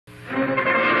Leave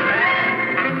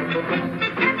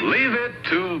it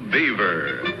to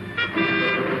Beaver.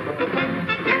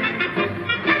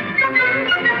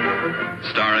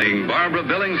 Starring Barbara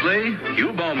Billingsley,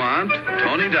 Hugh Beaumont,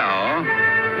 Tony Dow,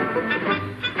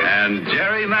 and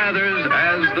Jerry Mathers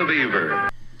as the Beaver.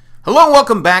 Hello and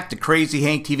welcome back to Crazy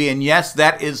Hank TV, and yes,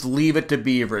 that is Leave It to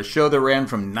Beaver, a show that ran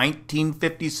from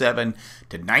 1957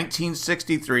 to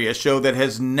 1963, a show that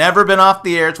has never been off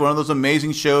the air. It's one of those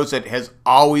amazing shows that has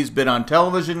always been on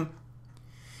television.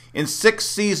 In 6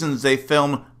 seasons, they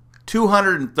filmed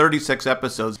 236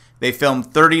 episodes. They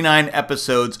filmed 39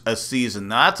 episodes a season.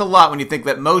 Now, that's a lot when you think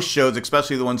that most shows,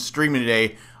 especially the ones streaming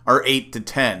today, are 8 to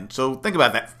 10. So think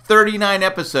about that, 39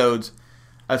 episodes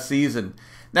a season.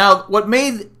 Now, what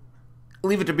made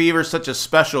Leave It to Beaver such a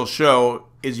special show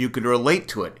is you could relate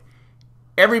to it.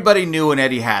 Everybody knew an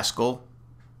Eddie Haskell,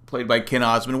 played by Ken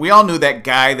Osmond. We all knew that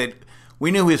guy that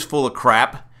we knew he was full of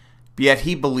crap, but yet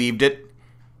he believed it,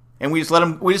 and we just let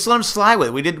him slide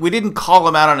with it. We didn't call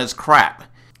him out on his crap.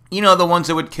 You know, the ones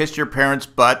that would kiss your parents'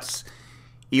 butts,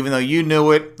 even though you knew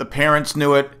it, the parents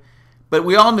knew it, but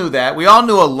we all knew that. We all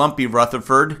knew a lumpy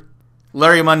Rutherford.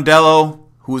 Larry Mondello,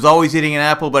 who was always eating an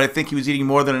apple, but I think he was eating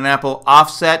more than an apple.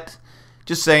 Offset.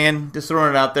 Just saying, just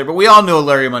throwing it out there. But we all knew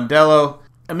Larry Mondello.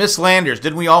 And Miss Landers.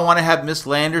 Didn't we all want to have Miss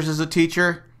Landers as a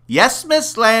teacher? Yes,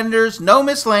 Miss Landers. No,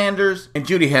 Miss Landers. And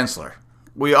Judy Hensler.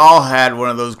 We all had one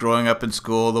of those growing up in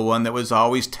school. The one that was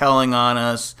always telling on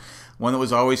us. One that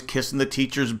was always kissing the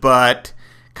teacher's butt.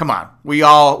 Come on. We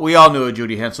all knew a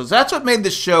Judy Hensler. That's what made the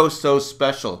show so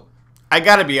special. I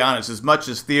got to be honest. As much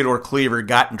as Theodore Cleaver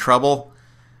got in trouble,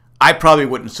 I probably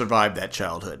wouldn't survive that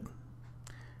childhood.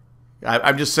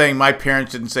 I'm just saying my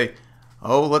parents didn't say,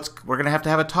 oh, we're going to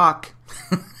have a talk.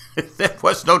 There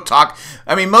was no talk.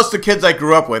 I mean, most of the kids I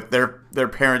grew up with, their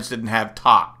parents didn't have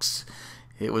talks.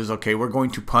 It was, okay, we're going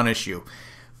to punish you.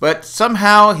 But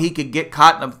somehow he could get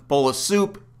caught in a bowl of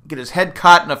soup, get his head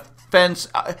caught in a fence.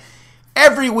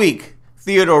 Every week,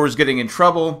 Theodore was getting in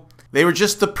trouble. They were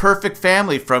just the perfect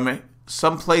family from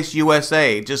someplace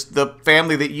USA, just the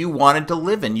family that you wanted to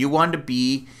live in. You wanted to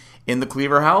be in the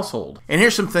Cleaver household. And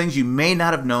here's some things you may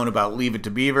not have known about Leave It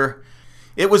to Beaver.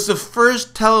 It was the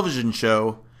first television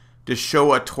show to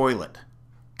show a toilet.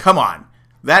 Come on,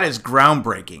 that is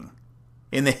groundbreaking.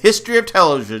 In the history of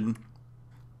television,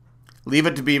 Leave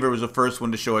It to Beaver was the first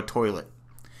one to show a toilet.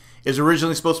 It was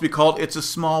originally supposed to be called It's a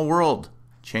Small World.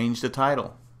 Changed the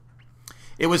title.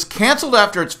 It was canceled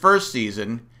after its first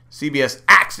season. CBS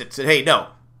axed it, said, hey, no,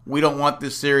 we don't want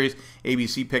this series.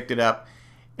 ABC picked it up.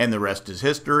 And the rest is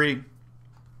history.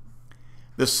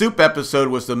 The soup episode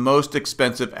was the most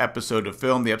expensive episode to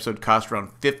film. The episode cost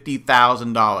around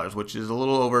 $50,000, which is a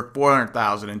little over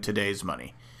 $400,000 in today's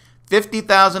money.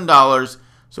 $50,000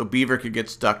 so Beaver could get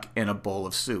stuck in a bowl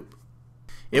of soup.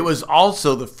 It was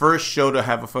also the first show to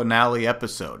have a finale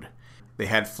episode. They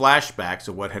had flashbacks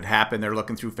of what had happened. They're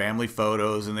looking through family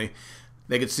photos, and they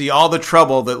could see all the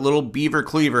trouble that little Beaver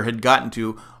Cleaver had gotten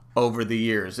to over the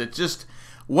years. It's just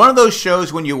one of those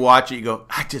shows when you watch it, you go,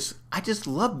 I just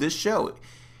love this show.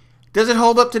 Does it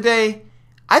hold up today?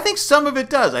 I think some of it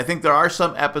does. I think there are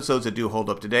some episodes that do hold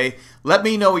up today. Let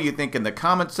me know what you think in the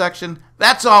comment section.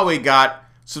 That's all we got.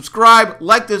 Subscribe,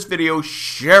 like this video,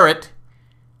 share it.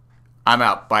 I'm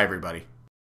out. Bye, everybody.